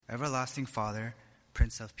everlasting Father,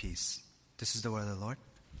 Prince of Peace. This is the word of the Lord.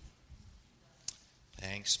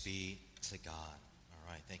 Thanks be to God.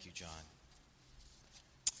 All right, thank you, John.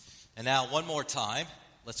 And now, one more time,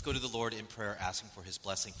 let's go to the Lord in prayer, asking for his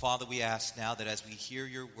blessing. Father, we ask now that as we hear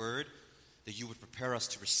your word, that you would prepare us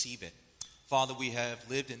to receive it. Father, we have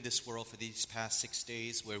lived in this world for these past 6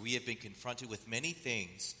 days where we have been confronted with many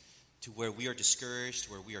things, to where we are discouraged,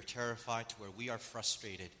 to where we are terrified, to where we are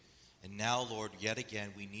frustrated. And now, Lord, yet again,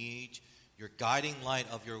 we need your guiding light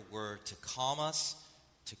of your word to calm us,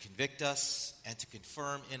 to convict us, and to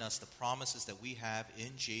confirm in us the promises that we have in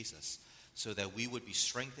Jesus, so that we would be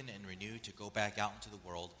strengthened and renewed to go back out into the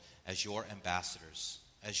world as your ambassadors,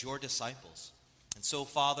 as your disciples. And so,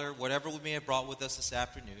 Father, whatever we may have brought with us this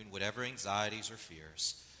afternoon, whatever anxieties or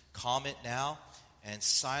fears, calm it now and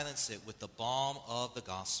silence it with the balm of the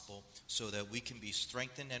gospel, so that we can be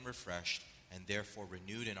strengthened and refreshed, and therefore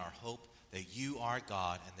renewed in our hope that you are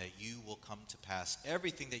God and that you will come to pass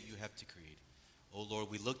everything that you have decreed. Oh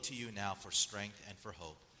Lord, we look to you now for strength and for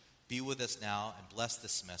hope. Be with us now and bless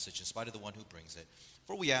this message in spite of the one who brings it.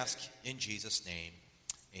 For we ask in Jesus' name,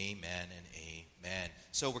 amen and amen.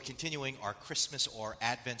 So we're continuing our Christmas or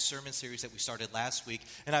Advent sermon series that we started last week.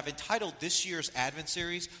 And I've entitled this year's Advent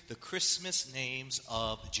series, The Christmas Names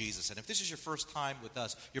of Jesus. And if this is your first time with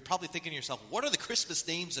us, you're probably thinking to yourself, what are the Christmas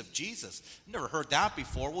names of Jesus? I've never heard that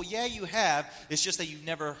before. Well, yeah, you have. It's just that you've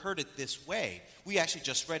never heard it this way. We actually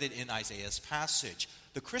just read it in Isaiah's passage.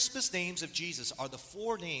 The Christmas names of Jesus are the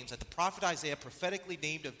 4 names that the prophet Isaiah prophetically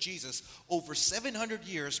named of Jesus over 700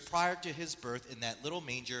 years prior to his birth in that little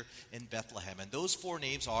manger in Bethlehem. And those 4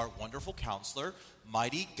 names are Wonderful Counselor,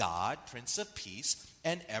 Mighty God, Prince of Peace,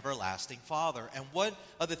 and Everlasting Father. And one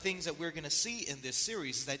of the things that we're going to see in this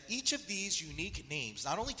series is that each of these unique names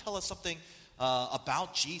not only tell us something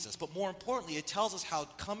about Jesus, but more importantly, it tells us how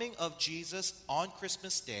coming of Jesus on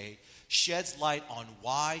Christmas Day sheds light on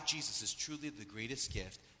why Jesus is truly the greatest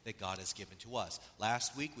gift that God has given to us.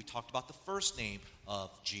 Last week, we talked about the first name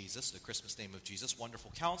of Jesus, the Christmas name of Jesus,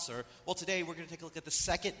 Wonderful Counselor. Well, today we're going to take a look at the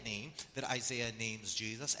second name that Isaiah names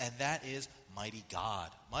Jesus, and that is Mighty God.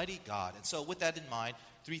 Mighty God. And so with that in mind,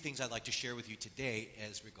 3 things I'd like to share with you today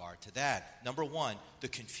as regard to that. Number 1, the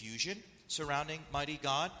confusion surrounding Mighty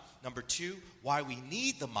God. Number 2, why we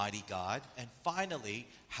need the Mighty God. And finally,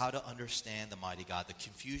 how to understand the Mighty God. The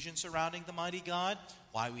confusion surrounding the Mighty God,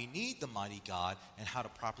 why we need the Mighty God, and how to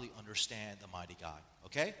properly understand the Mighty God.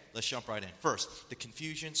 Okay? Let's jump right in. First, the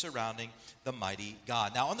confusion surrounding the Mighty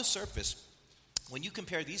God. Now, on the surface, when you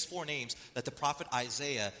compare these 4 names that the prophet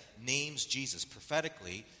Isaiah names Jesus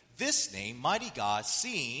prophetically, this name, Mighty God,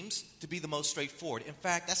 seems to be the most straightforward. In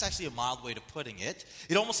fact, that's actually a mild way of putting it.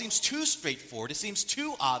 It almost seems too straightforward. It seems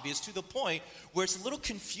too obvious to the point where it's a little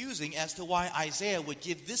confusing as to why Isaiah would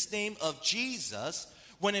give this name of Jesus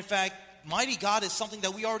when, in fact, Mighty God is something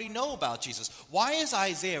that we already know about Jesus. Why is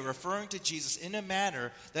Isaiah referring to Jesus in a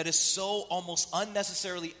manner that is so almost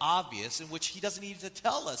unnecessarily obvious, in which he doesn't need to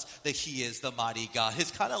tell us that he is the Mighty God?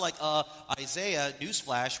 It's kind of like Isaiah,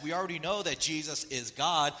 newsflash, we already know that Jesus is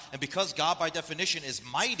God, and because God by definition is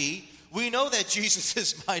mighty, we know that Jesus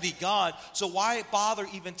is Mighty God. So why bother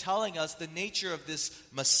even telling us the nature of this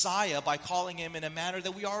Messiah by calling him in a manner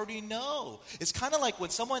that we already know? It's kind of like when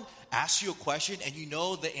someone asks you a question and you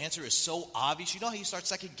know the answer is so obvious. You know how you start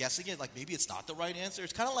second guessing it? Like maybe it's not the right answer?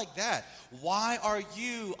 It's kind of like that. Why are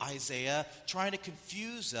you, Isaiah, trying to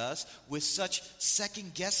confuse us with such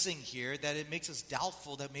second guessing here that it makes us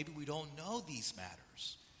doubtful that maybe we don't know these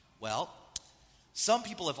matters? Well, some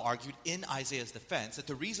people have argued in Isaiah's defense that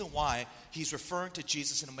the reason why he's referring to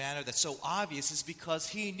Jesus in a manner that's so obvious is because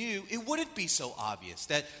he knew it wouldn't be so obvious,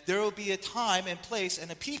 that there would be a time and place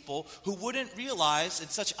and a people who wouldn't realize in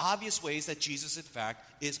such obvious ways that Jesus, in fact,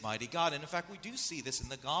 is Mighty God. And in fact, we do see this in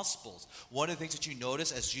the Gospels. One of the things that you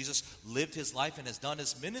notice as Jesus lived his life and has done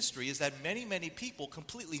his ministry is that many, many people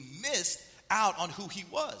completely missed out on who he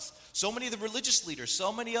was. So many of the religious leaders,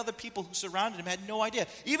 so many other people who surrounded him had no idea.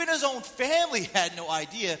 Even his own family had no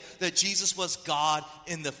idea that Jesus was God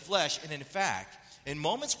in the flesh. And in fact, in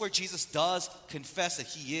moments where Jesus does confess that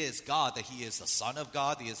he is God, that he is the Son of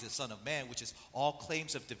God, that he is the Son of Man, which is all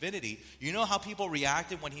claims of divinity, you know how people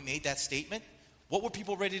reacted when he made that statement? What were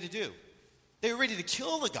people ready to do? They were ready to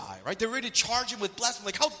kill the guy, right? They were ready to charge him with blasphemy.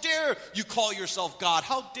 Like, how dare you call yourself God?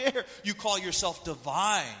 How dare you call yourself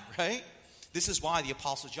divine, right? This is why the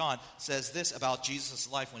Apostle John says this about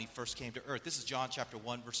Jesus' life when he first came to earth. This is John chapter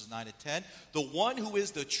 1, verses 9 and 10. The one who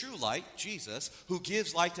is the true light, Jesus, who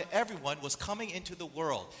gives light to everyone, was coming into the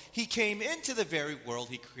world. He came into the very world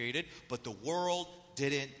he created, but the world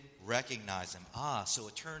didn't recognize him. So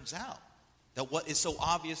it turns out That what is so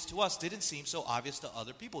obvious to us didn't seem so obvious to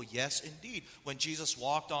other people. Yes, indeed. When Jesus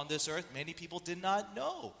walked on this earth, many people did not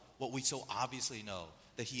know what we so obviously know,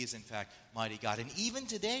 that he is in fact mighty God. And even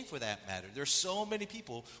today, for that matter, there are so many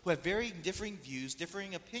people who have very differing views,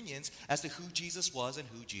 differing opinions as to who Jesus was and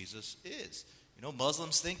who Jesus is. You know,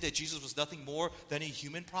 Muslims think that Jesus was nothing more than a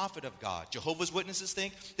human prophet of God. Jehovah's Witnesses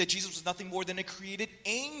think that Jesus was nothing more than a created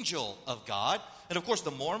angel of God. And of course, the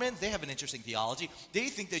Mormons, they have an interesting theology. They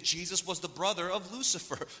think that Jesus was the brother of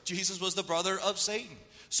Lucifer. Jesus was the brother of Satan.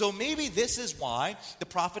 So maybe this is why the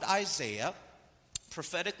prophet Isaiah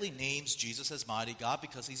prophetically names Jesus as mighty God,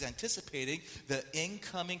 because he's anticipating the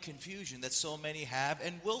incoming confusion that so many have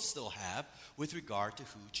and will still have with regard to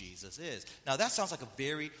who Jesus is. Now, that sounds like a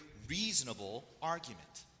very reasonable argument.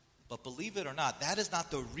 But believe it or not, that is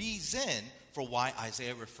not the reason for why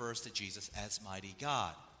Isaiah refers to Jesus as mighty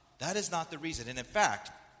God. That is not the reason. And in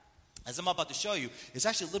fact, as I'm about to show you, it's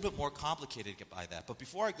actually a little bit more complicated by that. But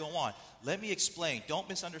before I go on, let me explain. Don't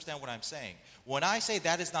misunderstand what I'm saying. When I say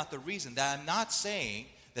that is not the reason, that I'm not saying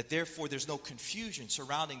that therefore there's no confusion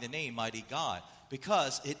surrounding the name Mighty God,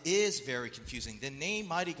 because it is very confusing. The name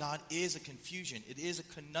Mighty God is a confusion. It is a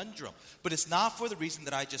conundrum. But it's not for the reason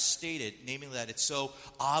that I just stated, namely that it's so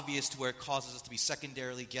obvious to where it causes us to be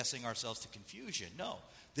secondarily guessing ourselves to confusion. No.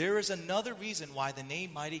 There is another reason why the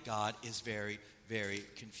name Mighty God is very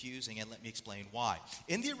confusing, and let me explain why.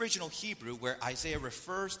 In the original Hebrew, where Isaiah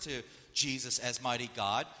refers to Jesus as mighty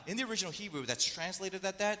God, in the original Hebrew that's translated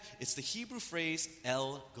at that, it's the Hebrew phrase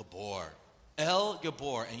El Gabor. El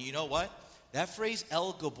Gabor. And you know what? That phrase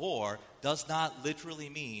El Gabor does not literally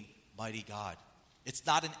mean mighty God. It's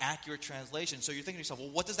not an accurate translation. So you're thinking to yourself, well,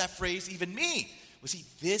 what does that phrase even mean? Well, see,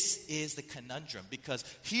 this is the conundrum, because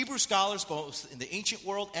Hebrew scholars, both in the ancient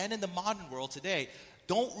world and in the modern world today,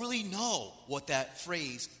 don't really know what that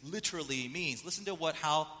phrase literally means. Listen to one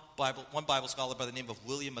Bible scholar by the name of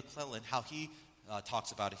William McClellan, how he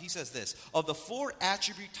talks about it. He says this: of the 4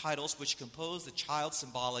 attribute titles which compose the child's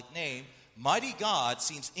symbolic name, Mighty God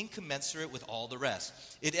seems incommensurate with all the rest.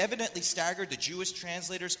 It evidently staggered the Jewish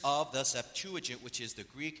translators of the Septuagint, which is the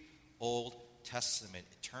Greek Old Testament.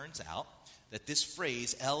 It turns out that this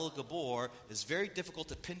phrase, El Gabor, is very difficult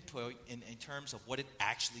to pinpoint in terms of what it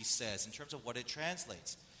actually says, in terms of what it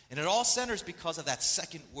translates. And it all centers because of that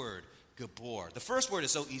second word, Gabor. The first word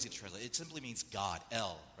is so easy to translate. It simply means God,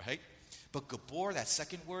 El, right? But Gabor, that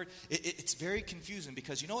second word, it's very confusing,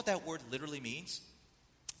 because you know what that word literally means?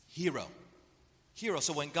 Hero. Hero.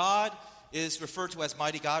 So when God is referred to as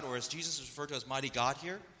mighty God, or as Jesus is referred to as mighty God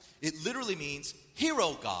here, it literally means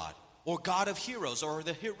hero God, or God of heroes, or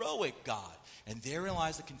the heroic God. And therein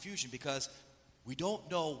lies the confusion, because we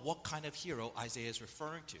don't know what kind of hero Isaiah is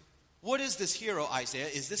referring to. What is this hero, Isaiah?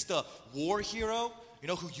 Is this the war hero,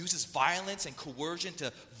 who uses violence and coercion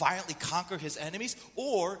to violently conquer his enemies?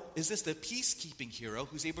 Or is this the peacekeeping hero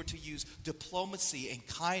who's able to use diplomacy and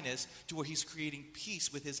kindness to where he's creating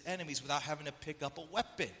peace with his enemies without having to pick up a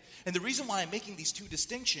weapon? And the reason why I'm making these two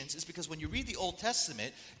distinctions is because when you read the Old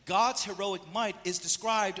Testament, God's heroic might is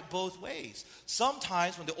described both ways.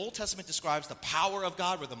 Sometimes when the Old Testament describes the power of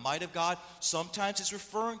God or the might of God, sometimes it's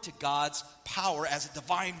referring to God's power as a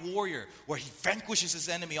divine warrior, where he vanquishes his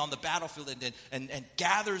enemy on the battlefield and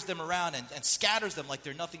gathers them around and scatters them like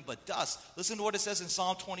they're nothing but dust. Listen to what it says in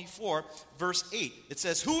Psalm 24, verse 8. It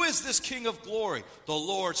says, "Who is this King of glory? The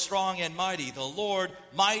Lord strong and mighty, the Lord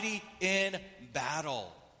mighty in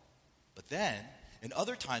battle." But then, in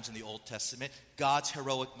other times in the Old Testament, God's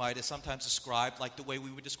heroic might is sometimes described like the way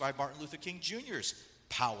we would describe Martin Luther King Jr.'s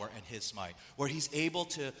power and his might, where he's able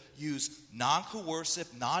to use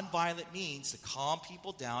non-coercive, non-violent means to calm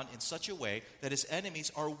people down in such a way that his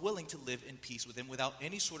enemies are willing to live in peace with him without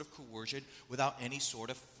any sort of coercion, without any sort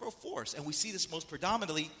of force. And we see this most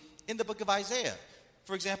predominantly in the book of Isaiah.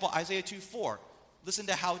 For example, Isaiah 2:4. Listen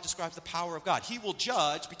to how it describes the power of God. "He will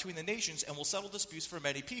judge between the nations and will settle disputes for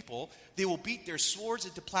many people. They will beat their swords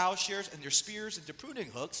into plowshares and their spears into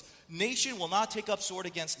pruning hooks. Nation will not take up sword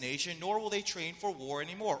against nation, nor will they train for war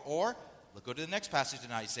anymore." Or, look, go to the next passage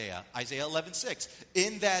in Isaiah 11:6.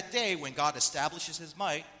 "In that day when God establishes his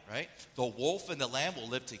might," right, "the wolf and the lamb will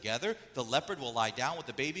live together. The leopard will lie down with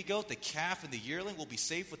the baby goat. The calf and the yearling will be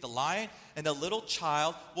safe with the lion. And the little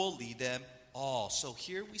child will lead them all." So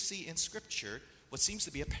here we see in Scripture what seems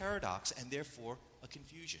to be a paradox and therefore a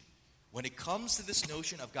confusion. When it comes to this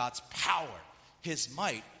notion of God's power, his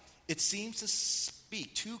might, it seems to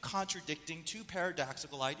speak two contradicting, two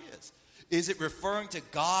paradoxical ideas. Is it referring to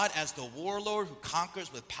God as the warlord who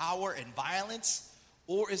conquers with power and violence?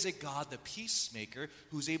 Or is it God the peacemaker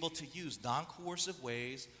who's able to use non-coercive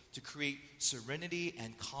ways to create serenity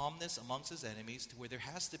and calmness amongst his enemies to where there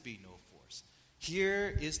has to be no force?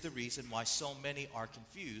 Here is the reason why so many are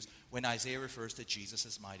confused when Isaiah refers to Jesus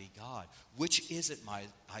as mighty God. Which is it,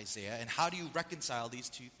 Isaiah, and how do you reconcile these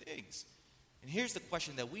two things? And here's the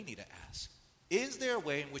question that we need to ask. Is there a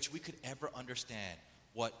way in which we could ever understand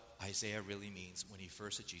what Isaiah really means when he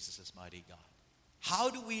refers to Jesus as mighty God? How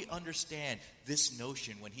do we understand this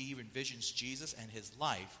notion when he envisions Jesus and his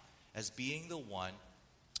life as being the one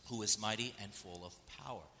who is mighty and full of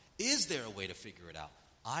power? Is there a way to figure it out?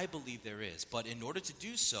 I believe there is. But in order to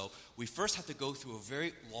do so, we first have to go through a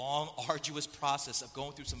very long, arduous process of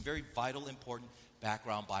going through some very vital, important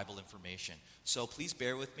background Bible information. So please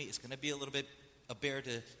bear with me. It's going to be a little bit a bear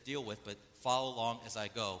to deal with, but follow along as I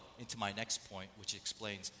go into my next point, which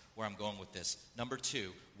explains where I'm going with this. Number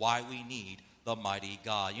 2, why we need the mighty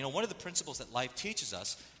God. You know, one of the principles that life teaches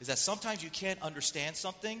us is that sometimes you can't understand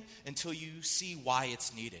something until you see why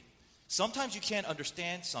it's needed. Sometimes you can't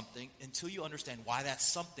understand something until you understand why that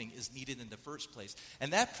something is needed in the first place.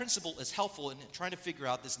 And that principle is helpful in trying to figure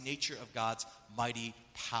out this nature of God's mighty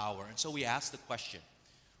power. And so we ask the question,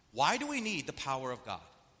 why do we need the power of God?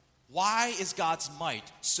 Why is God's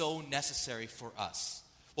might so necessary for us?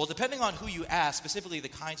 Well, depending on who you ask, specifically the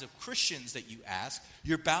kinds of Christians that you ask,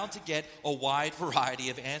 you're bound to get a wide variety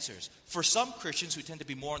of answers. For some Christians who tend to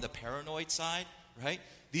be more on the paranoid side, right?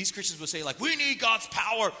 These Christians will say, like, we need God's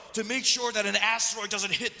power to make sure that an asteroid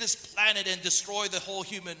doesn't hit this planet and destroy the whole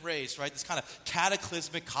human race, right? This kind of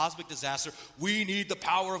cataclysmic, cosmic disaster. We need the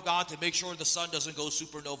power of God to make sure the sun doesn't go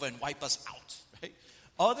supernova and wipe us out, right?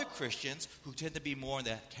 Other Christians who tend to be more on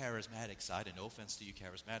the charismatic side, and no offense to you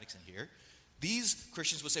charismatics in here, these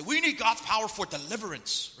Christians would say, we need God's power for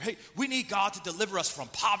deliverance, right? We need God to deliver us from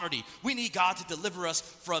poverty. We need God to deliver us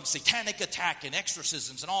from satanic attack and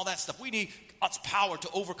exorcisms and all that stuff. We need God's power to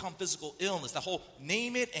overcome physical illness, the whole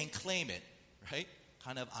name it and claim it, right,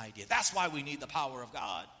 kind of idea. That's why we need the power of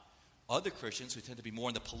God. Other Christians who tend to be more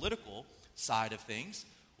on the political side of things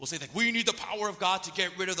will say that we need the power of God to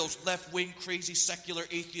get rid of those left-wing, crazy, secular,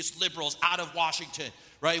 atheist liberals out of Washington,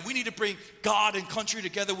 right? We need to bring God and country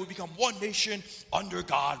together. We become one nation under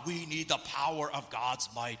God. We need the power of God's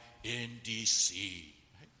might in D.C.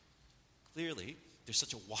 Right? Clearly, there's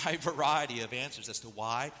such a wide variety of answers as to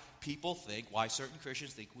why people think, why certain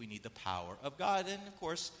Christians think we need the power of God. And, of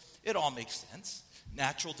course, it all makes sense.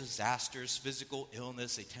 Natural disasters, physical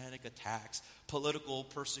illness, satanic attacks, political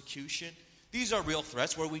persecution. These are real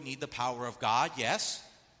threats where we need the power of God, yes.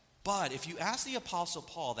 But if you ask the Apostle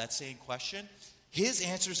Paul that same question, his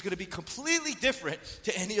answer is going to be completely different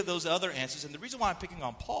to any of those other answers. And the reason why I'm picking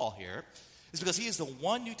on Paul here is because he is the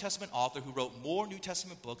one New Testament author who wrote more New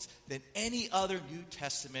Testament books than any other New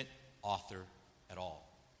Testament author at all.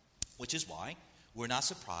 Which is why we're not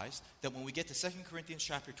surprised that when we get to 2 Corinthians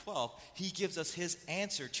chapter 12, he gives us his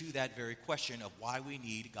answer to that very question of why we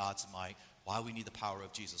need God's might, why we need the power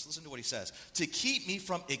of Jesus. Listen to what he says. To keep me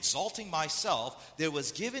from exalting myself, there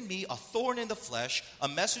was given me a thorn in the flesh, a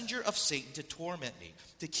messenger of Satan to torment me,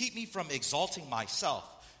 to keep me from exalting myself.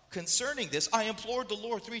 Concerning this, I implored the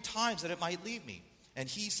Lord 3 times that it might leave me. And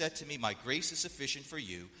he said to me, my grace is sufficient for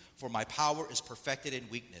you, for my power is perfected in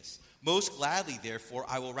weakness. Most gladly, therefore,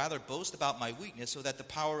 I will rather boast about my weakness, so that the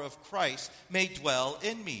power of Christ may dwell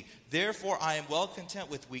in me. Therefore, I am well content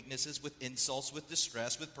with weaknesses, with insults, with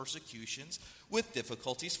distress, with persecutions, with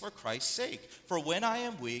difficulties for Christ's sake. For when I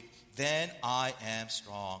am weak, then I am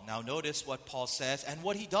strong. Now notice what Paul says and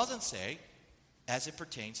what he doesn't say as it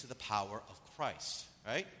pertains to the power of Christ,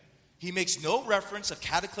 right? He makes no reference of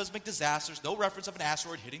cataclysmic disasters, no reference of an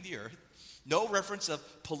asteroid hitting the earth, no reference of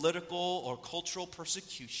political or cultural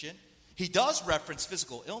persecution. He does reference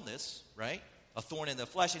physical illness, right? A thorn in the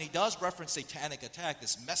flesh. And he does reference satanic attack,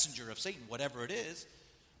 this messenger of Satan, whatever it is.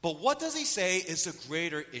 But what does he say is the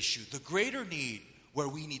greater issue, the greater need where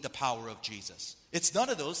we need the power of Jesus? It's none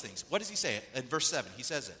of those things. What does he say? In verse 7, he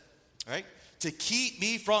says it, right? To keep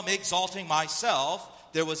me from exalting myself,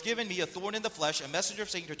 there was given me a thorn in the flesh, a messenger of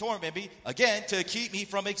Satan to torment me, again, to keep me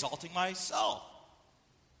from exalting myself.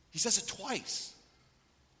 He says it twice.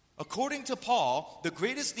 According to Paul, the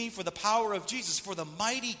greatest need for the power of Jesus, for the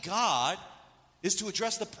mighty God, is to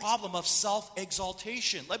address the problem of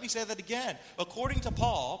self-exaltation. Let me say that again. According to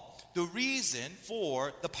Paul, the reason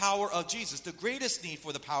for the power of Jesus, the greatest need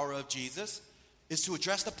for the power of Jesus, is to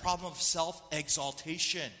address the problem of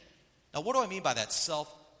self-exaltation. Now, what do I mean by that,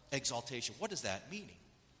 self-exaltation? What does that mean?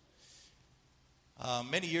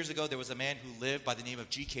 Many years ago, there was a man who lived by the name of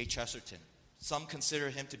G.K. Chesterton. Some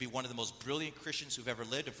consider him to be one of the most brilliant Christians who've ever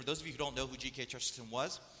lived. And for those of you who don't know who G.K. Chesterton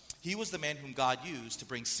was, he was the man whom God used to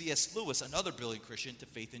bring C.S. Lewis, another brilliant Christian, to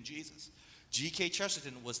faith in Jesus. G.K.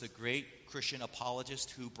 Chesterton was the great Christian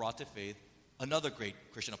apologist who brought to faith another great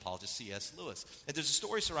Christian apologist, C.S. Lewis. And there's a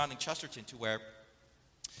story surrounding Chesterton to where,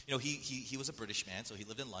 he was a British man, so he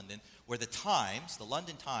lived in London, where the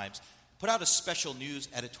London Times, put out a special news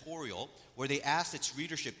editorial where they asked its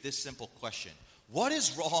readership this simple question: what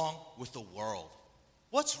is wrong with the world?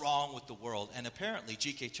 What's wrong with the world? And apparently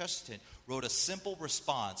G.K. Chesterton wrote a simple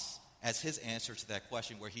response as his answer to that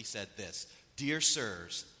question, where he said this: "Dear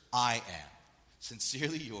sirs, I am.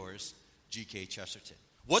 Sincerely yours, G.K. Chesterton."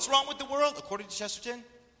 What's wrong with the world? According to Chesterton,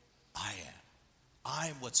 I am.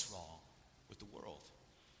 I'm what's wrong with the world.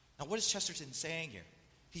 Now, what is Chesterton saying here?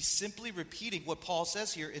 He's simply repeating what Paul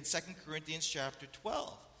says here in 2 Corinthians chapter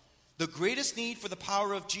 12. The greatest need for the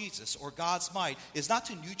power of Jesus, or God's might, is not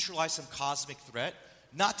to neutralize some cosmic threat,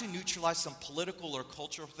 not to neutralize some political or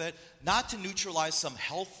cultural threat, not to neutralize some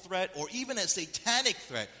health threat, or even a satanic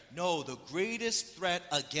threat. No, the greatest threat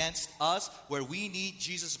against us, where we need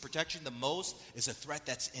Jesus' protection the most, is a threat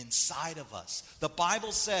that's inside of us. The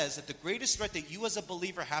Bible says that the greatest threat that you as a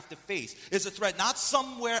believer have to face is a threat not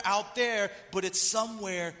somewhere out there, but it's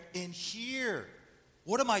somewhere in here.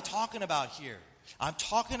 What am I talking about here? I'm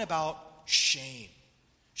talking about shame.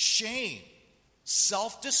 Shame.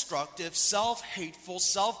 Self-destructive, self-hateful,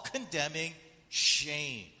 self-condemning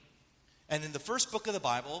shame. And in the first book of the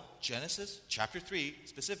Bible, Genesis chapter 3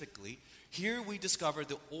 specifically, here we discover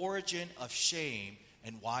the origin of shame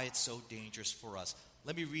and why it's so dangerous for us.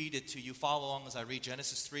 Let me read it to you. Follow along as I read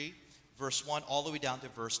Genesis 3, verse 1, all the way down to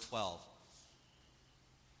verse 12.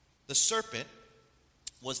 The serpent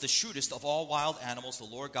was the shrewdest of all wild animals the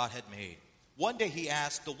Lord God had made. One day he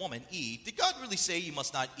asked the woman, Eve, "Did God really say you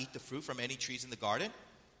must not eat the fruit from any trees in the garden?"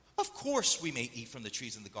 "Of course we may eat from the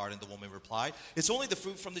trees in the garden," the woman replied. "It's only the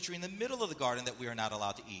fruit from the tree in the middle of the garden that we are not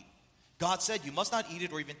allowed to eat. God said you must not eat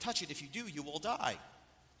it or even touch it. If you do, you will die."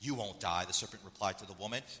 "You won't die," the serpent replied to the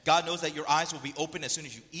woman. "God knows that your eyes will be opened as soon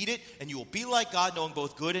as you eat it, and you will be like God, knowing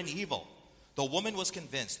both good and evil." The woman was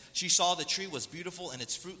convinced. She saw the tree was beautiful and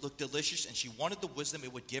its fruit looked delicious, and she wanted the wisdom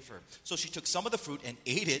it would give her. So she took some of the fruit and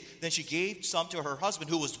ate it. Then she gave some to her husband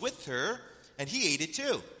who was with her, and he ate it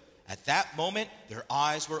too. At that moment, their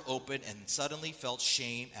eyes were open and suddenly felt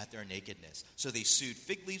shame at their nakedness. So they sewed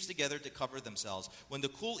fig leaves together to cover themselves. When the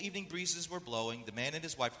cool evening breezes were blowing, the man and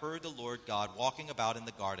his wife heard the Lord God walking about in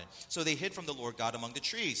the garden. So they hid from the Lord God among the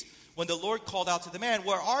trees. When the Lord called out to the man,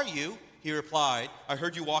 "Where are you?" he replied, "I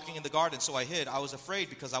heard you walking in the garden, so I hid. I was afraid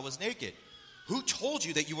because I was naked." "Who told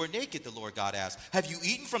you that you were naked?" the Lord God asked. "Have you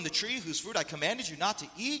eaten from the tree whose fruit I commanded you not to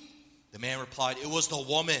eat?" The man replied, "It was the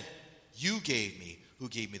woman you gave me who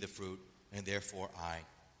gave me the fruit, and therefore I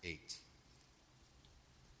ate."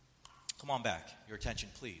 Come on back. Your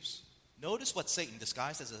attention, please. Notice what Satan,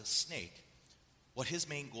 disguised as a snake, what his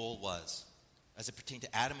main goal was as it pertained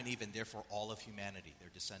to Adam and Eve and therefore all of humanity, their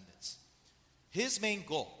descendants. His main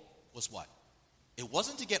goal was what? It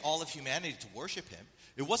wasn't to get all of humanity to worship him.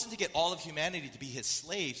 It wasn't to get all of humanity to be his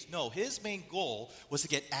slaves. No, his main goal was to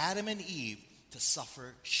get Adam and Eve to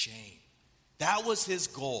suffer shame. That was his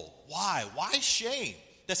goal. Why? Why shame?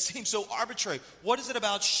 That seems so arbitrary. What is it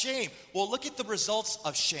about shame? Well, look at the results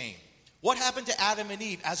of shame. What happened to Adam and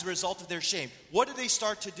Eve as a result of their shame? What did they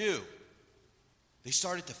start to do? They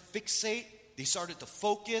started to fixate. They started to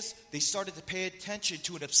focus. They started to pay attention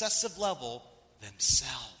to an obsessive level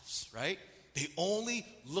themselves, right? They only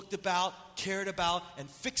looked about, cared about, and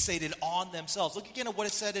fixated on themselves. Look again at what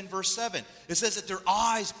it said in verse 7. It says that their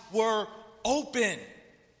eyes were open,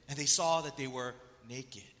 and they saw that they were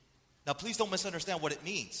naked. Now, please don't misunderstand what it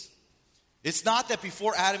means. It's not that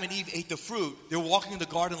before Adam and Eve ate the fruit, they were walking in the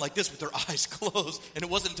garden like this with their eyes closed, and it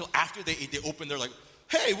wasn't until after they ate, they opened, they're like,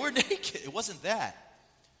 "Hey, we're naked." It wasn't that.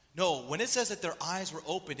 No, when it says that their eyes were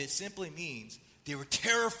open, it simply means they were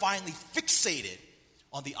terrifyingly fixated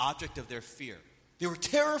on the object of their fear. They were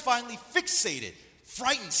terrifyingly fixated,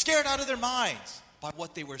 frightened, scared out of their minds by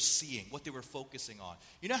what they were seeing, what they were focusing on.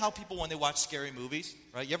 You know how people, when they watch scary movies,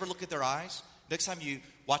 right? You ever look at their eyes? Next time you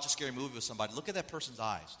watch a scary movie with somebody, look at that person's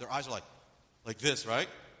eyes. Their eyes are like this, right?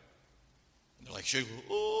 And they're like,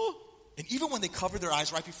 oh. And even when they cover their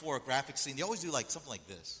eyes right before a graphic scene, they always do like something like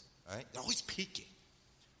this, right? They're always peeking.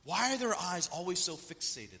 Why are their eyes always so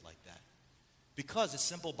fixated like that? Because it's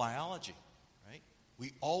simple biology, right?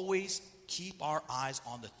 We always keep our eyes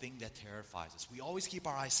on the thing that terrifies us. We always keep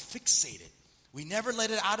our eyes fixated. We never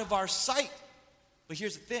let it out of our sight. But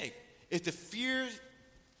here's the thing. If the fear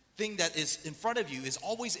thing that is in front of you is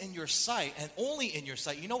always in your sight and only in your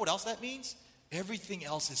sight, you know what else that means? Everything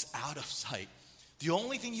else is out of sight. The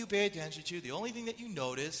only thing you pay attention to, the only thing that you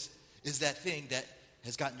notice is that thing that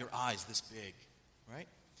has gotten your eyes this big, right?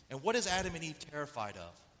 And what is Adam and Eve terrified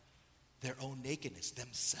of? Their own nakedness,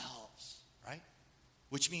 themselves, right?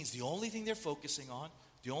 which means the only thing they're focusing on,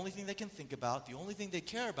 the only thing they can think about, the only thing they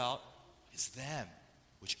care about is them,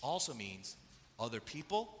 which also means other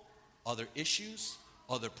people, other issues,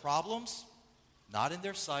 other problems, not in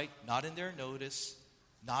their sight, not in their notice,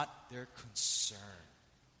 not their concern.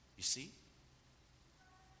 You see?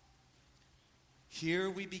 Here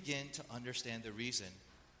we begin to understand the reason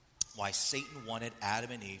why Satan wanted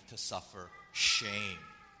Adam and Eve to suffer shame.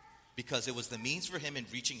 Because it was the means for him in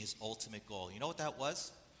reaching his ultimate goal. You know what that was?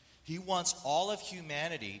 He wants all of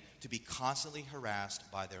humanity to be constantly harassed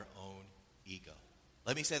by their own ego.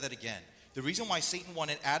 Let me say that again. The reason why Satan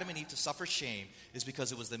wanted Adam and Eve to suffer shame is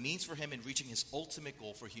because it was the means for him in reaching his ultimate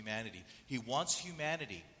goal for humanity. He wants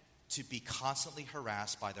humanity to be constantly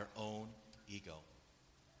harassed by their own ego.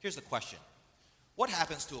 Here's the question. What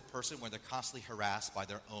happens to a person when they're constantly harassed by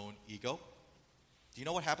their own ego? Do you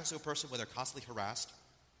know what happens to a person when they're constantly harassed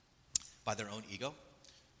by their own ego?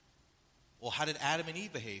 Well, how did Adam and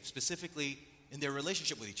Eve behave, specifically in their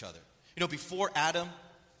relationship with each other? You know, before Adam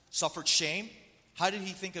suffered shame, how did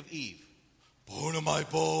he think of Eve? Bone of my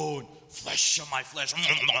bone, flesh of my flesh.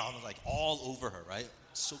 Like all over her, right?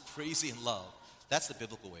 So crazy in love. That's the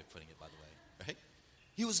biblical way of putting it, by the way, right?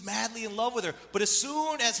 He was madly in love with her. But as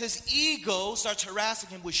soon as his ego starts harassing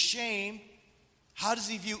him with shame, how does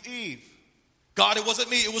he view Eve? God, it wasn't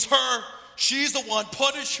me, it was her. She's the one.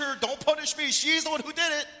 Punish her. Don't punish me. She's the one who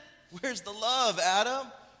did it. Where's the love, Adam?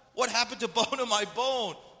 What happened to bone of my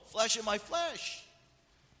bone, flesh of my flesh?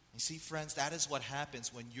 You see, friends, that is what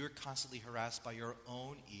happens when you're constantly harassed by your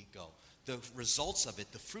own ego. The results of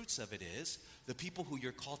it, the fruits of it is, the people who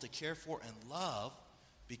you're called to care for and love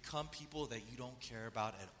become people that you don't care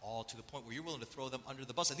about at all, to the point where you're willing to throw them under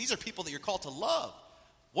the bus. And these are people that you're called to love.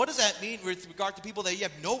 What does that mean with regard to people that you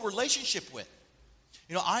have no relationship with?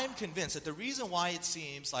 You know, I am convinced that the reason why it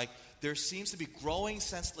seems like there seems to be growing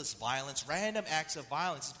senseless violence, random acts of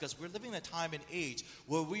violence, is because we're living in a time and age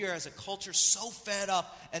where we are as a culture so fed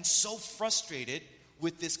up and so frustrated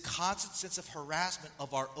with this constant sense of harassment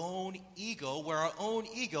of our own ego, where our own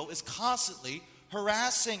ego is constantly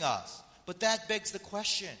harassing us. But that begs the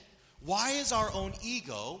question, why is our own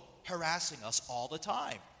ego harassing us all the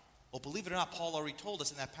time? Well, believe it or not, Paul already told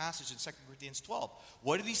us in that passage in 2 Corinthians 12.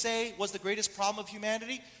 What did he say was the greatest problem of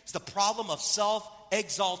humanity? It's the problem of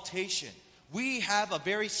self-exaltation. We have a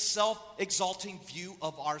very self-exalting view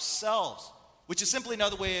of ourselves, which is simply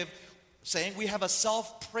another way of saying we have a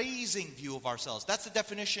self-praising view of ourselves. That's the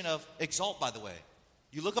definition of exalt, by the way.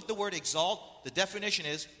 You look up the word exalt, the definition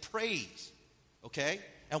is praise, okay?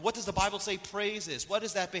 And what does the Bible say praise is? What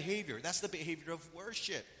is that behavior? That's the behavior of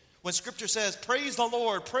worship. When Scripture says, praise the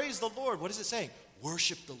Lord, what is it saying?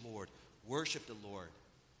 Worship the Lord, worship the Lord.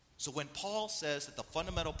 So when Paul says that the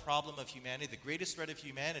fundamental problem of humanity, the greatest threat of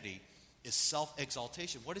humanity, is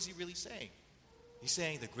self-exaltation, what is he really saying? He's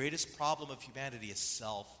saying the greatest problem of humanity is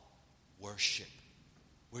self-worship,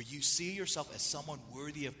 where you see yourself as someone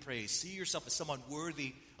worthy of praise, see yourself as someone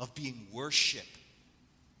worthy of being worshiped.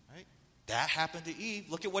 Right? That happened to Eve.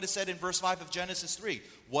 Look at what it said in verse 5 of Genesis 3.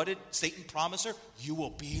 What did Satan promise her? You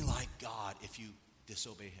will be like God if you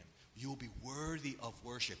disobey him. You will be worthy of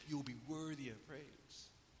worship. You will be worthy of praise.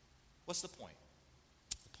 What's the point?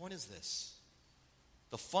 The point is this.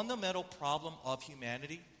 The fundamental problem of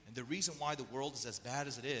humanity, and the reason why the world is as bad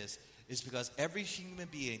as it is because every human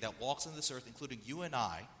being that walks on this earth, including you and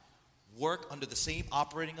I, work under the same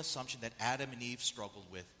operating assumption that Adam and Eve struggled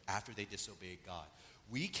with after they disobeyed God.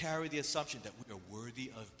 We carry the assumption that we are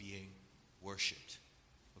worthy of being worshipped.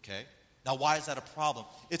 Okay? Now, why is that a problem?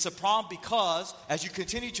 It's a problem because as you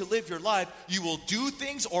continue to live your life, you will do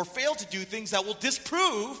things or fail to do things that will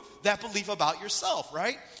disprove that belief about yourself,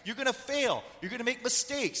 right? You're going to fail. You're going to make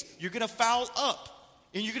mistakes. You're going to foul up.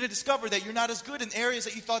 And you're going to discover that you're not as good in areas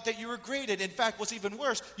that you thought that you were great at. In fact, what's even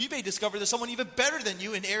worse, you may discover there's someone even better than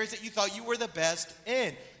you in areas that you thought you were the best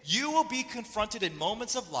in. You will be confronted in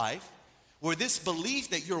moments of life where this belief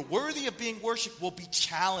that you're worthy of being worshipped will be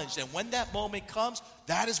challenged. And when that moment comes,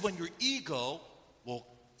 that is when your ego will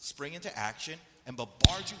spring into action and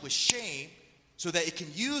bombard you with shame so that it can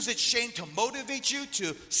use its shame to motivate you,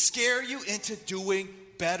 to scare you into doing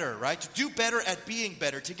better, right? To do better at being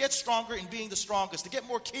better, to get stronger in being the strongest, to get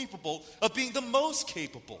more capable of being the most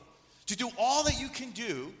capable, to do all that you can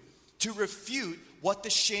do to refute what the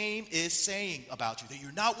shame is saying about you, that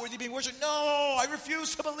you're not worthy of being worshipped. No, I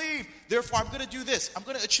refuse to believe. Therefore, I'm going to do this. I'm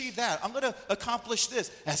going to achieve that. I'm going to accomplish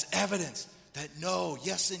this as evidence that no,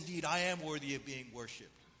 yes, indeed, I am worthy of being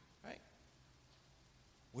worshipped, right?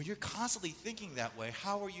 When you're constantly thinking that way,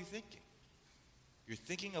 how are you thinking? You're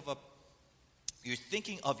thinking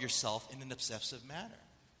of yourself in an obsessive manner.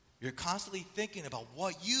 You're constantly thinking about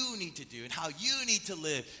what you need to do and how you need to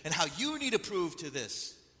live and how you need to prove to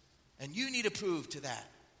this and you need to prove to that.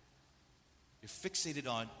 You're fixated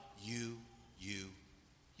on you.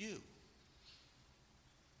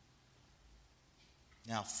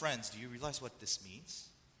 Now, friends, do you realize what this means?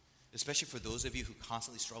 Especially for those of you who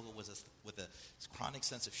constantly struggle with a chronic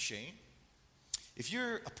sense of shame. If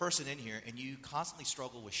you're a person in here and you constantly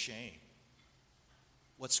struggle with shame,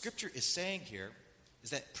 what Scripture is saying here is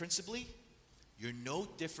that principally, you're no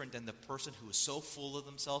different than the person who is so full of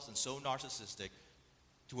themselves and so narcissistic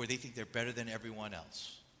to where they think they're better than everyone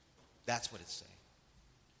else. That's what it's saying.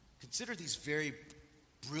 Consider these very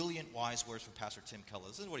brilliant, wise words from Pastor Tim Keller.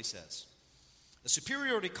 This is what he says. A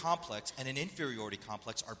superiority complex and an inferiority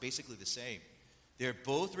complex are basically the same. They're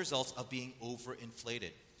both results of being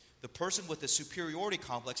overinflated. The person with a superiority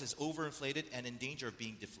complex is overinflated and in danger of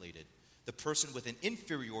being deflated. The person with an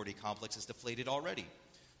inferiority complex is deflated already.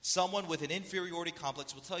 Someone with an inferiority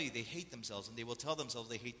complex will tell you they hate themselves, and they will tell themselves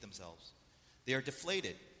they hate themselves. They are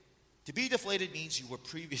deflated. To be deflated means you were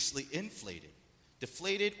previously inflated.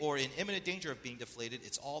 Deflated or in imminent danger of being deflated,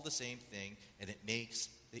 it's all the same thing, and it makes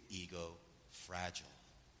the ego fragile.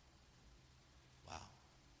 Wow.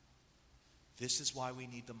 This is why we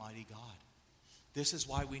need the mighty God. This is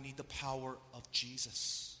why we need the power of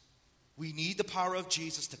Jesus. We need the power of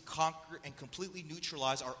Jesus to conquer and completely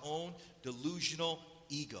neutralize our own delusional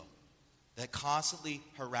ego that constantly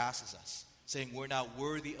harasses us, saying we're not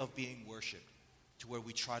worthy of being worshipped, to where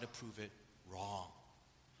we try to prove it wrong.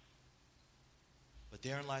 But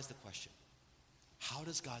therein lies the question. How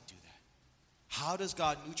does God do that? How does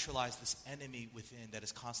God neutralize this enemy within that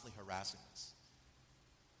is constantly harassing us?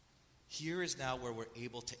 Here is now where we're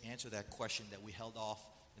able to answer that question that we held off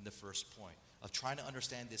in the first point, of trying to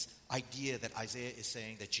understand this idea that Isaiah is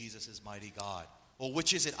saying that Jesus is mighty God. Well,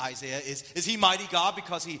 which is it, Isaiah? Is he mighty God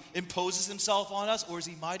because he imposes himself on us, or is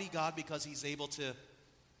he mighty God because he's able to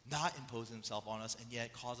not impose himself on us and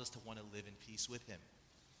yet cause us to want to live in peace with him?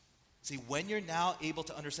 See, when you're now able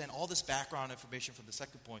to understand all this background information from the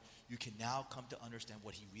second point, you can now come to understand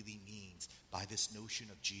what he really means by this notion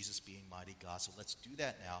of Jesus being mighty God. So let's do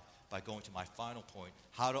that now by going to my final point,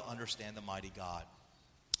 how to understand the mighty God.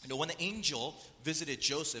 You know, when the angel visited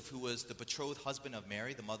Joseph, who was the betrothed husband of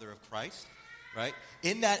Mary, the mother of Christ, right?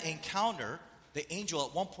 In that encounter, the angel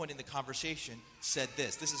at one point in the conversation said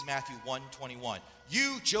this. This is Matthew 1:21.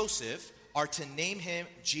 You, Joseph, are to name him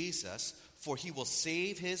Jesus, for he will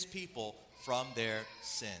save his people from their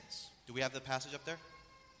sins. Do we have the passage up there?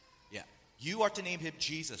 Yeah. You are to name him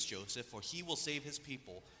Jesus, Joseph, for he will save his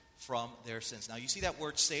people from their sins. Now, you see that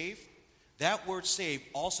word save? That word save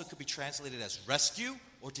also could be translated as rescue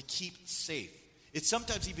or to keep safe. It's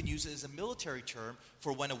sometimes even used as a military term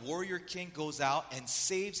for when a warrior king goes out and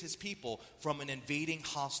saves his people from an invading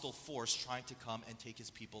hostile force trying to come and take his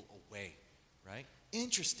people away, right?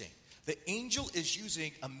 Interesting. The angel is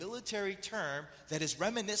using a military term that is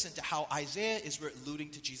reminiscent to how Isaiah is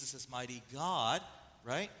alluding to Jesus as mighty God,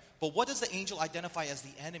 right? But what does the angel identify as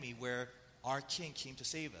the enemy where our king came to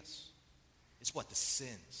save us? It's what? The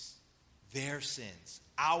sins. Their sins.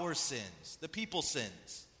 Our sins. The people's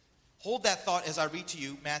sins. Hold that thought as I read to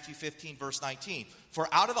you Matthew 15, verse 19. For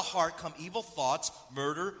out of the heart come evil thoughts,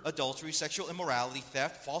 murder, adultery, sexual immorality,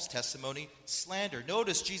 theft, false testimony, slander.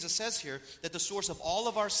 Notice Jesus says here that the source of all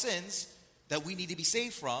of our sins that we need to be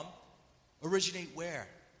saved from originate where?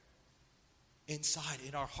 Inside,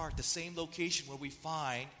 in our heart, the same location where we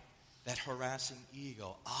find that harassing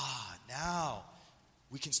ego. Now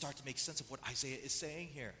we can start to make sense of what Isaiah is saying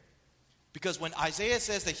here. Because when Isaiah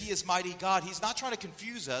says that he is mighty God, he's not trying to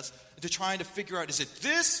confuse us into trying to figure out, is it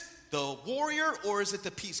this, the warrior, or is it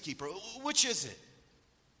the peacekeeper? Which is it?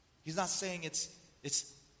 He's not saying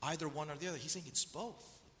it's either one or the other. He's saying it's both.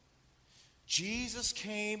 Jesus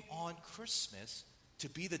came on Christmas to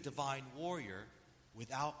be the divine warrior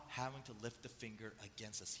without having to lift a finger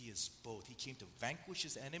against us. He is both. He came to vanquish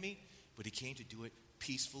his enemy, but he came to do it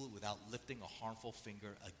peacefully without lifting a harmful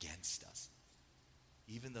finger against us,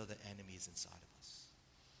 even though the enemy is inside of us.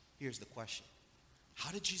 Here's the question.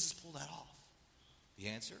 How did Jesus pull that off? The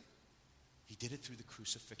answer? He did it through the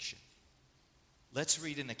crucifixion. Let's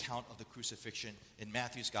read an account of the crucifixion in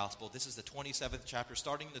Matthew's Gospel. This is the 27th chapter,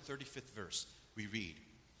 starting in the 35th verse. We read,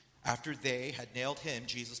 After they had nailed him,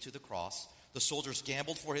 Jesus, to the cross, the soldiers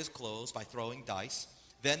gambled for his clothes by throwing dice.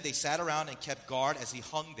 Then they sat around and kept guard as he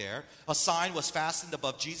hung there. A sign was fastened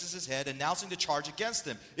above Jesus' head, announcing the charge against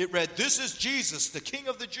him. It read, This is Jesus, the King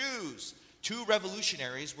of the Jews. 2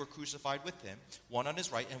 revolutionaries were crucified with him, one on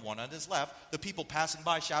his right and one on his left. The people passing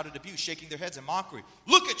by shouted abuse, shaking their heads in mockery.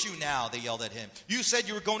 "Look at you now," they yelled at him. "You said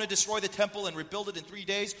you were going to destroy the temple and rebuild it in 3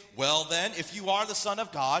 days. Well then, if you are the Son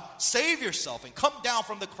of God, save yourself and come down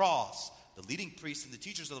from the cross." The leading priests and the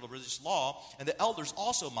teachers of the religious law and the elders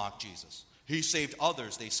also mocked Jesus. "He saved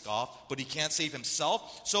others," they scoffed, "but he can't save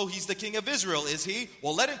himself. So he's the king of Israel, is he?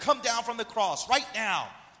 Well, let him come down from the cross right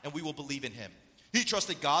now, and we will believe in him. He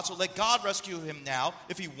trusted God, so let God rescue him now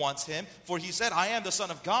if he wants him. For he said, 'I am the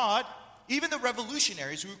Son of God.'" Even the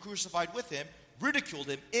revolutionaries who were crucified with him ridiculed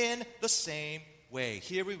him in the same way.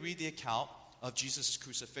 Here we read the account of Jesus'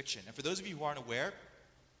 crucifixion. And for those of you who aren't aware,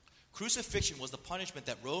 crucifixion was the punishment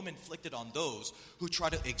that Rome inflicted on those who try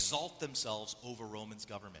to exalt themselves over Rome's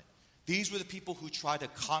government. These were the people who tried to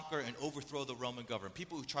conquer and overthrow the Roman government,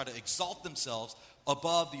 people who tried to exalt themselves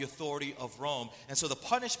above the authority of Rome. And so the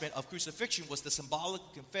punishment of crucifixion was to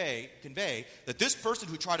symbolically convey that this person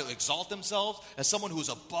who tried to exalt themselves as someone who was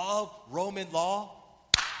above Roman law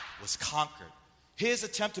was conquered. His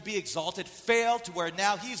attempt to be exalted failed to where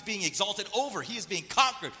now he's being exalted over. He is being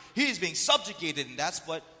conquered. He is being subjugated. And that's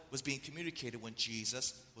what was being communicated when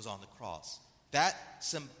Jesus was on the cross. That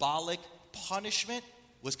symbolic punishment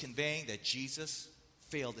was conveying that Jesus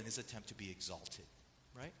failed in his attempt to be exalted,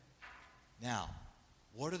 right? Now,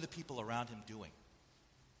 what are the people around him doing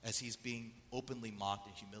as he's being openly mocked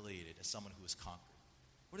and humiliated as someone who is conquered?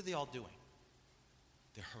 What are they all doing?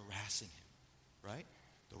 They're harassing him, right?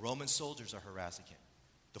 The Roman soldiers are harassing him.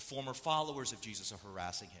 The former followers of Jesus are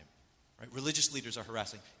harassing him, right? Religious leaders are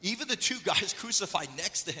harassing. Even the 2 guys crucified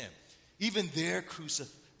next to him, even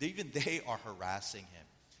they are harassing him.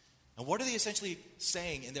 And what are they essentially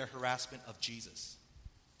saying in their harassment of Jesus?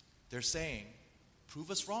 They're saying, "Prove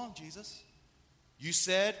us wrong, Jesus. You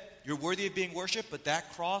said you're worthy of being worshipped, but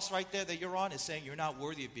that cross right there that you're on is saying you're not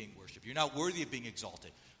worthy of being worshipped. You're not worthy of being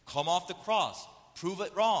exalted. Come off the cross. Prove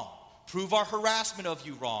it wrong. Prove our harassment of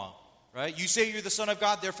you wrong, right? You say you're the Son of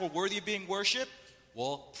God, therefore worthy of being worshipped?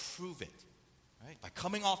 Well, prove it, right? By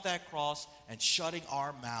coming off that cross and shutting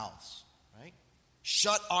our mouths, right?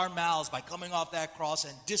 Shut our mouths by coming off that cross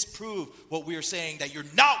and disprove what we are saying, that you're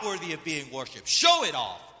not worthy of being worshipped. Show it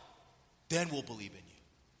off. Then we'll believe in you.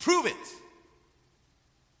 Prove it."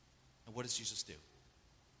 And what does Jesus do?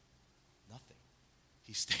 Nothing.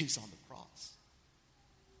 He stays on the cross.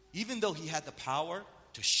 Even though he had the power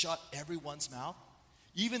to shut everyone's mouth,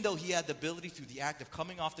 even though he had the ability through the act of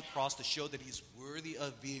coming off the cross to show that he's worthy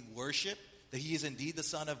of being worshipped, that he is indeed the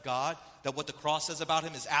Son of God, that what the cross says about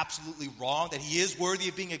him is absolutely wrong, that he is worthy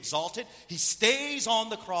of being exalted, he stays on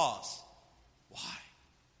the cross. Why?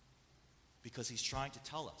 Because he's trying to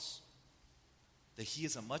tell us that he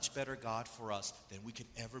is a much better God for us than we could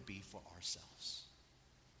ever be for ourselves.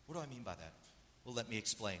 What do I mean by that? Well, let me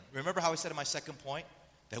explain. Remember how I said in my second point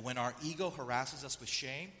that when our ego harasses us with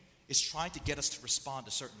shame, it's trying to get us to respond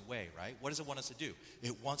a certain way, right? What does it want us to do?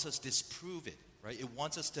 It wants us to disprove it, right? It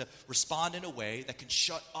wants us to respond in a way that can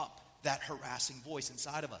shut up that harassing voice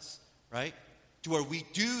inside of us, right? To where we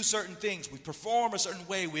do certain things, we perform a certain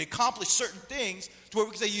way, we accomplish certain things, to where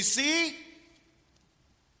we can say, "You see,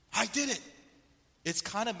 I did it." It's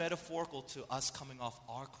kind of metaphorical to us coming off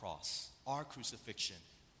our cross, our crucifixion,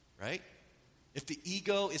 right? If the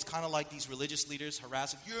ego is kind of like these religious leaders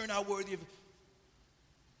harassing, "You're not worthy of..."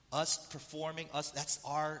 Us performing, that's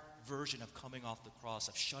our version of coming off the cross,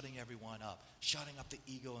 of shutting everyone up, shutting up the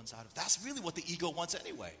ego inside of. That's really what the ego wants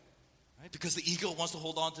anyway, right? Because the ego wants to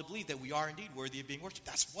hold on to believe that we are indeed worthy of being worshipped.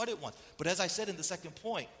 That's what it wants. But as I said in the second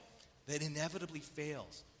point, that inevitably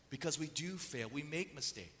fails, because we do fail. We make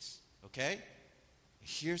mistakes, okay?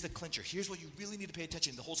 Here's the clincher. Here's what you really need to pay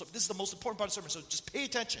attention to the whole sermon. This is the most important part of the sermon, so just pay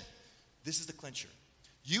attention. This is the clincher.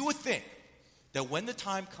 You would think that when the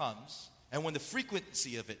time comes, and when the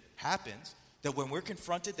frequency of it happens, that when we're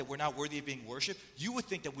confronted that we're not worthy of being worshipped, you would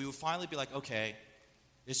think that we would finally be like, "Okay,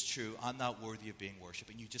 it's true, I'm not worthy of being worshipped."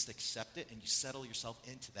 And you just accept it and you settle yourself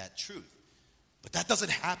into that truth. But that doesn't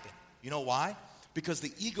happen. You know why? Because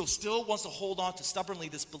the ego still wants to hold on to stubbornly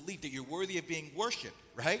this belief that you're worthy of being worshipped,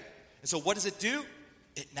 right? And so what does it do?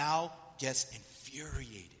 It now gets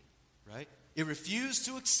infuriated, right? It refused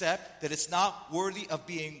to accept that it's not worthy of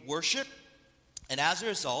being worshipped. And as a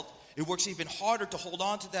result, it works even harder to hold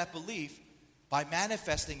on to that belief by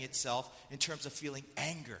manifesting itself in terms of feeling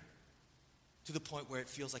anger to the point where it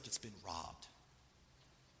feels like it's been robbed.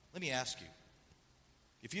 Let me ask you,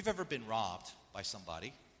 if you've ever been robbed by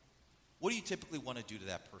somebody, what do you typically want to do to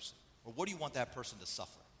that person? Or what do you want that person to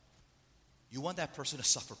suffer? You want that person to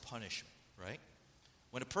suffer punishment, right?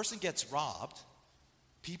 When a person gets robbed,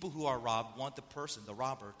 people who are robbed want the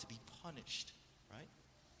robber, to be punished, right?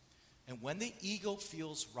 And when the ego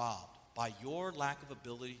feels robbed by your lack of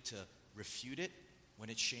ability to refute it when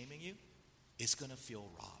it's shaming you, it's going to feel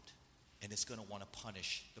robbed. And it's going to want to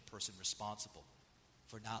punish the person responsible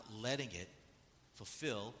for not letting it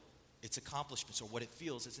fulfill its accomplishments or what it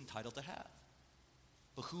feels it's entitled to have.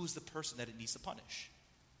 But who's the person that it needs to punish?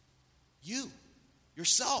 You,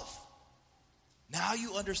 yourself. Now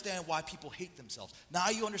you understand why people hate themselves. Now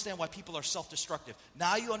you understand why people are self-destructive.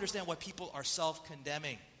 Now you understand why people are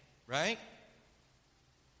self-condemning, right?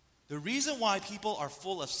 The reason why people are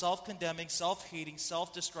full of self-condemning, self-hating,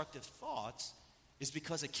 self-destructive thoughts is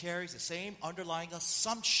because it carries the same underlying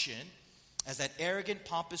assumption as that arrogant,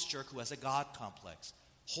 pompous jerk who has a God complex,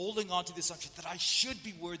 holding on to the assumption that I should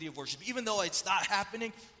be worthy of worship. Even though it's not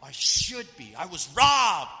happening, I should be. I was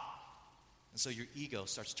robbed. And so your ego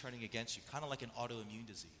starts turning against you, kind of like an autoimmune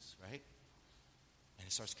disease, right? And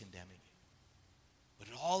it starts condemning you. But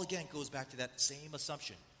it all, again, goes back to that same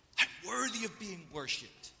assumption. I'm worthy of being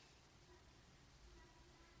worshipped.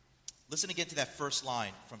 Listen again to that first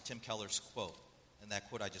line from Tim Keller's quote, and that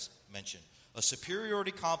quote I just mentioned. A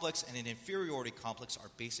superiority complex and an inferiority complex are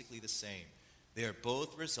basically the same. They are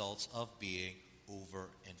both results of being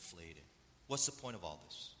overinflated. What's the point of all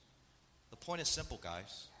this? The point is simple,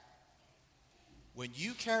 guys. When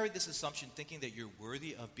you carry this assumption thinking that you're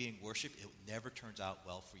worthy of being worshipped, it never turns out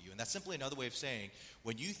well for you. And that's simply another way of saying,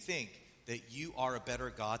 when you think that you are a better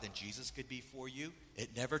God than Jesus could be for you, it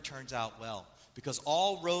never turns out well. Because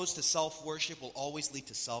all roads to self-worship will always lead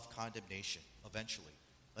to self-condemnation, eventually.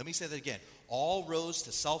 Let me say that again. All roads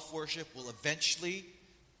to self-worship will eventually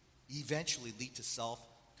lead to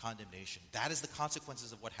self-condemnation. That is the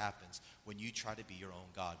consequences of what happens when you try to be your own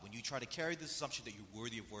God. When you try to carry this assumption that you're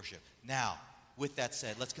worthy of worship. Now, with that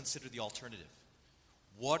said, let's consider the alternative.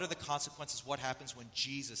 What are the consequences? What happens when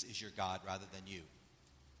Jesus is your God rather than you?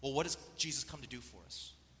 Well, what does Jesus come to do for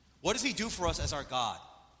us? What does he do for us as our God?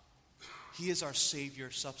 He is our Savior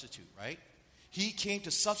substitute, right? He came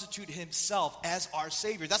to substitute himself as our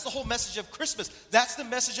Savior. That's the whole message of Christmas. That's the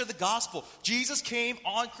message of the gospel. Jesus came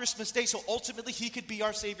on Christmas Day so ultimately he could be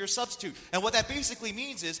our Savior substitute. And what that basically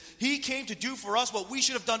means is he came to do for us what we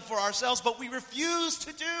should have done for ourselves, but we refused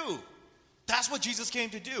to do. That's what Jesus came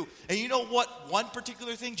to do. And you know what one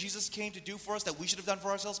particular thing Jesus came to do for us that we should have done for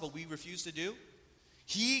ourselves, but we refused to do?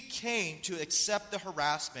 He came to accept the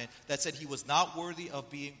harassment that said he was not worthy of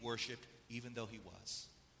being worshipped, even though he was.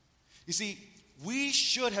 You see, we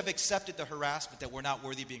should have accepted the harassment that we're not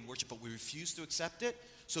worthy of being worshipped, but we refused to accept it.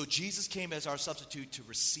 So Jesus came as our substitute to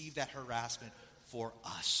receive that harassment for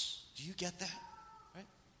us. Do you get that? Right?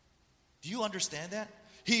 Do you understand that?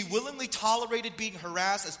 He willingly tolerated being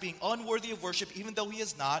harassed as being unworthy of worship, even though he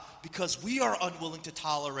is not, because we are unwilling to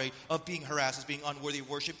tolerate of being harassed as being unworthy of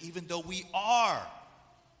worship, even though we are.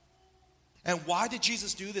 And why did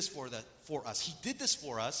Jesus do this for us? He did this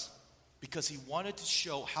for us because he wanted to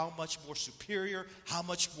show how much more superior, how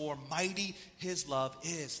much more mighty his love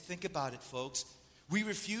is. Think about it, folks. We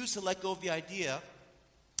refuse to let go of the idea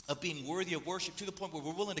of being worthy of worship to the point where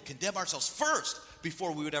we're willing to condemn ourselves first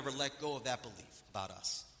before we would ever let go of that belief about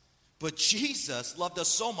us. But Jesus loved us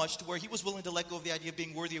so much to where he was willing to let go of the idea of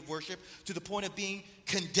being worthy of worship to the point of being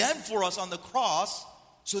condemned for us on the cross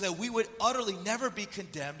so that we would utterly never be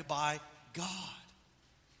condemned by God.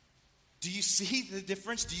 Do you see the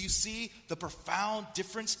difference? Do you see the profound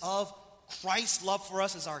difference of Christ's love for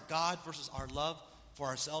us as our God versus our love for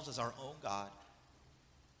ourselves as our own God?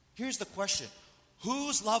 Here's the question.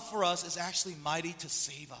 Whose love for us is actually mighty to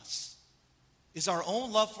save us? Is our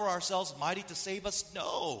own love for ourselves mighty to save us?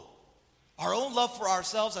 No. Our own love for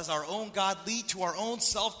ourselves as our own God lead to our own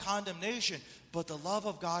self-condemnation. But the love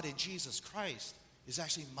of God in Jesus Christ is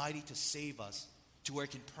actually mighty to save us to where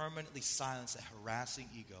it can permanently silence that harassing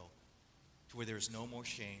ego, to where there is no more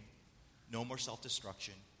shame, no more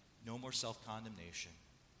self-destruction, no more self-condemnation,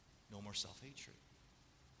 no more self-hatred.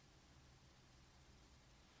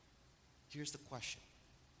 Here's the question.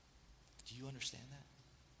 Do you understand that?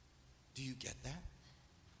 Do you get that?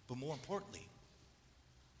 But more importantly,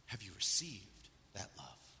 have you received that love?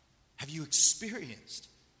 Have you experienced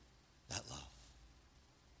that love?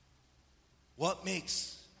 What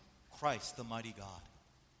makes Christ the mighty God?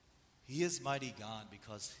 He is mighty God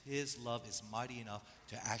because his love is mighty enough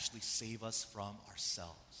to actually save us from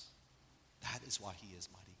ourselves. That is why he is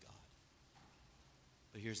mighty God.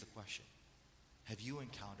 But here's the question. Have you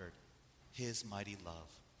encountered his mighty love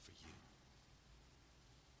for you?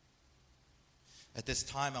 At this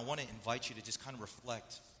time, I want to invite you to just kind of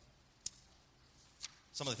reflect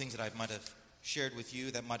some of the things that I might have shared with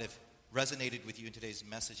you that might have resonated with you in today's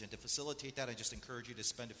message. And to facilitate that, I just encourage you to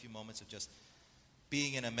spend a few moments of just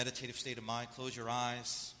being in a meditative state of mind, close your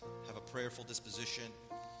eyes, have a prayerful disposition.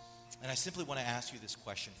 And I simply want to ask you this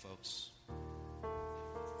question, folks.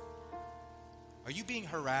 Are you being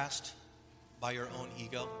harassed by your own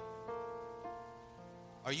ego?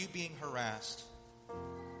 Are you being harassed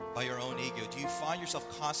by your own ego? Do you find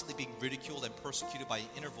yourself constantly being ridiculed and persecuted by an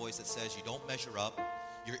inner voice that says you don't measure up,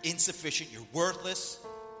 you're insufficient, you're worthless,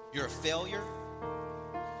 you're a failure?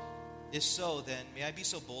 If so, then may I be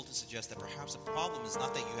so bold to suggest that perhaps the problem is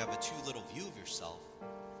not that you have a too little view of yourself,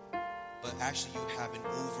 but actually you have an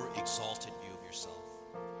over-exalted view of yourself.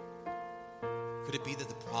 Could it be that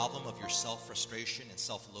the problem of your self-frustration and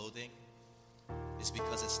self-loathing is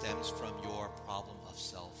because it stems from your problem of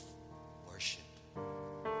self-worship?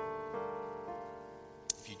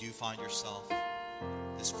 If you do find yourself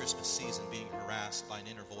this Christmas season being harassed by an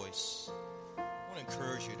inner voice, I want to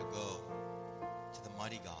encourage you to go to the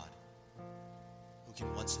mighty God who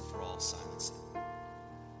can once and for all silence it.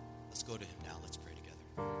 Let's go to him now. Let's pray together.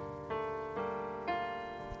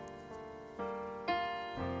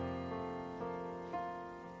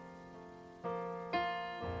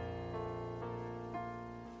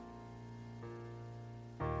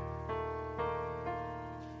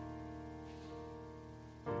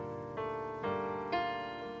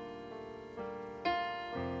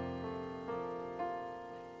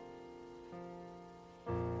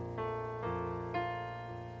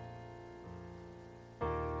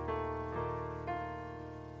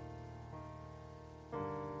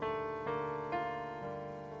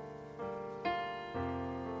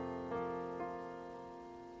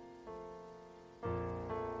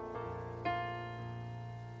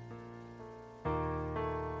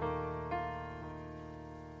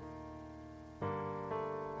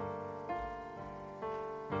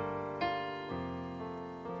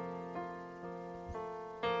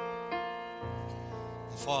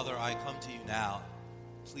 Father, I come to you now,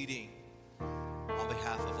 pleading on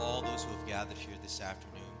behalf of all those who have gathered here this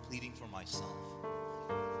afternoon, pleading for myself.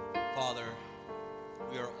 Father,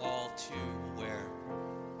 we are all too aware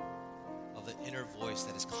of the inner voice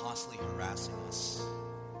that is constantly harassing us,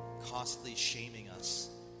 constantly shaming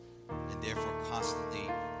us, and therefore constantly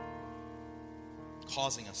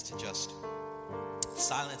causing us to just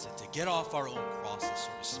silence it, to get off our own crosses,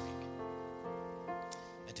 so to speak,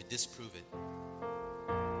 and to disprove it.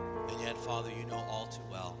 And yet, Father, you know all too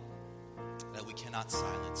well that we cannot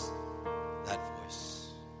silence that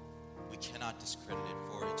voice. We cannot discredit it,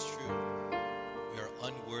 for it's true. We are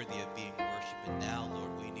unworthy of being worshipped. And now,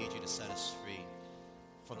 Lord, we need you to set us free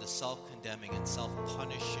from the self-condemning and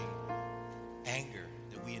self-punishing anger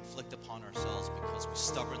that we inflict upon ourselves because we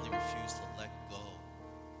stubbornly refuse to let go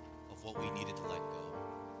of what we needed to let go.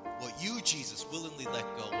 What you, Jesus, willingly let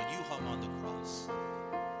go when you hung on the cross.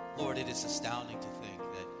 Lord, it is astounding to think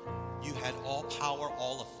that you had all power,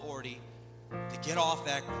 all authority to get off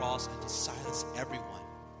that cross and to silence everyone.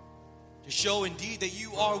 To show indeed that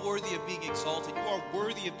you are worthy of being exalted. You are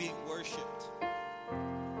worthy of being worshipped.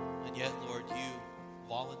 And yet, Lord, you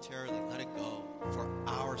voluntarily let it go for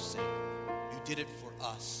our sake. You did it for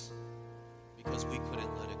us because we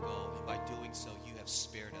couldn't let it go. And by doing so, you have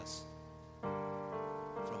spared us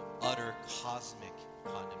from utter cosmic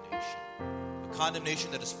condemnation. A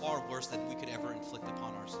condemnation that is far worse than we could ever inflict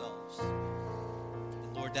upon ourselves.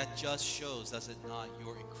 And Lord, that just shows, does it not,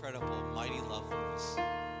 your incredible, mighty love for us.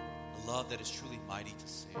 A love that is truly mighty to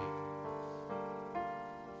save.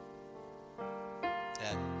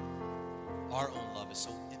 That our own love is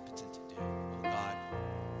so impotent to do. Oh God,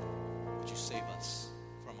 would you save us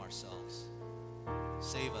from ourselves?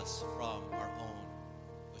 Save us from our own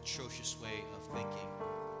atrocious way of thinking.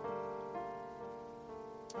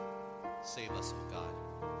 Save us, oh God,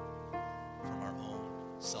 from our own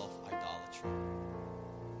self-idolatry.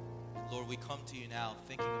 And Lord, we come to you now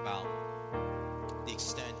thinking about the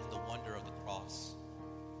extent and the wonder of the cross.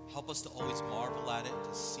 Help us to always marvel at it,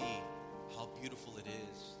 to see how beautiful it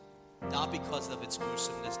is. Not because of its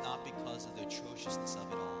gruesomeness, not because of the atrociousness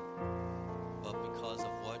of it all, but because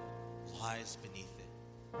of what lies beneath it.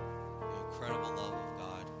 The incredible love of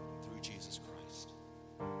God through Jesus Christ.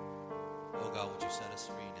 Oh God, would you set us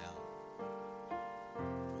free now?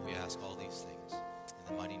 For we ask all these things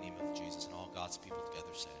in the mighty name of Jesus, and all God's people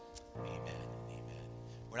together said, amen and amen.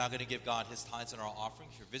 We're now going to give God his tithes and our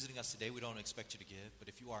offerings. If you're visiting us today, we don't expect you to give, but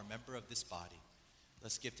if you are a member of this body,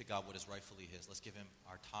 let's give to God what is rightfully his. Let's give him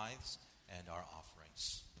our tithes and our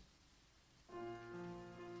offerings.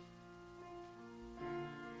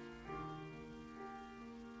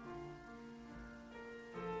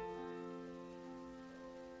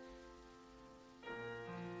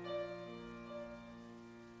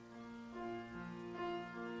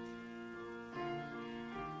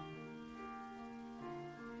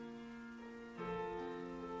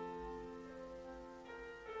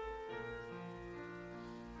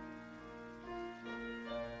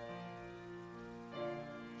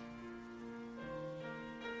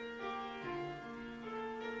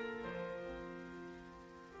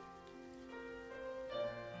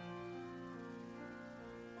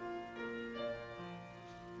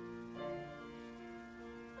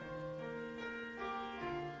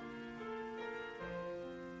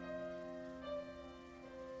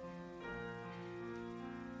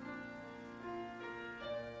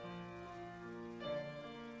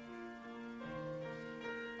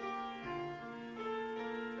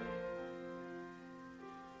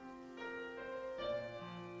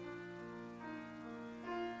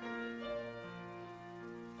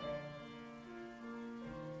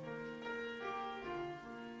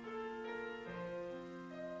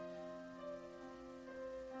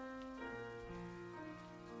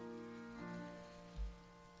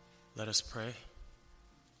 Let us pray.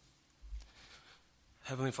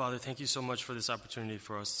 Heavenly Father, thank you so much for this opportunity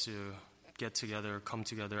for us to get together, come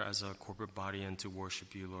together as a corporate body and to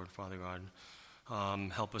worship you, Lord, Father God.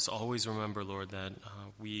 Help us always remember, Lord, that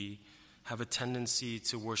we have a tendency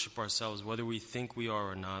to worship ourselves, whether we think we are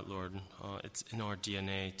or not, Lord. It's in our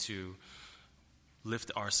DNA to lift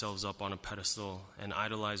ourselves up on a pedestal and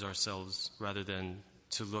idolize ourselves rather than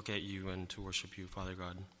to look at you and to worship you, Father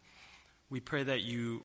God. We pray that you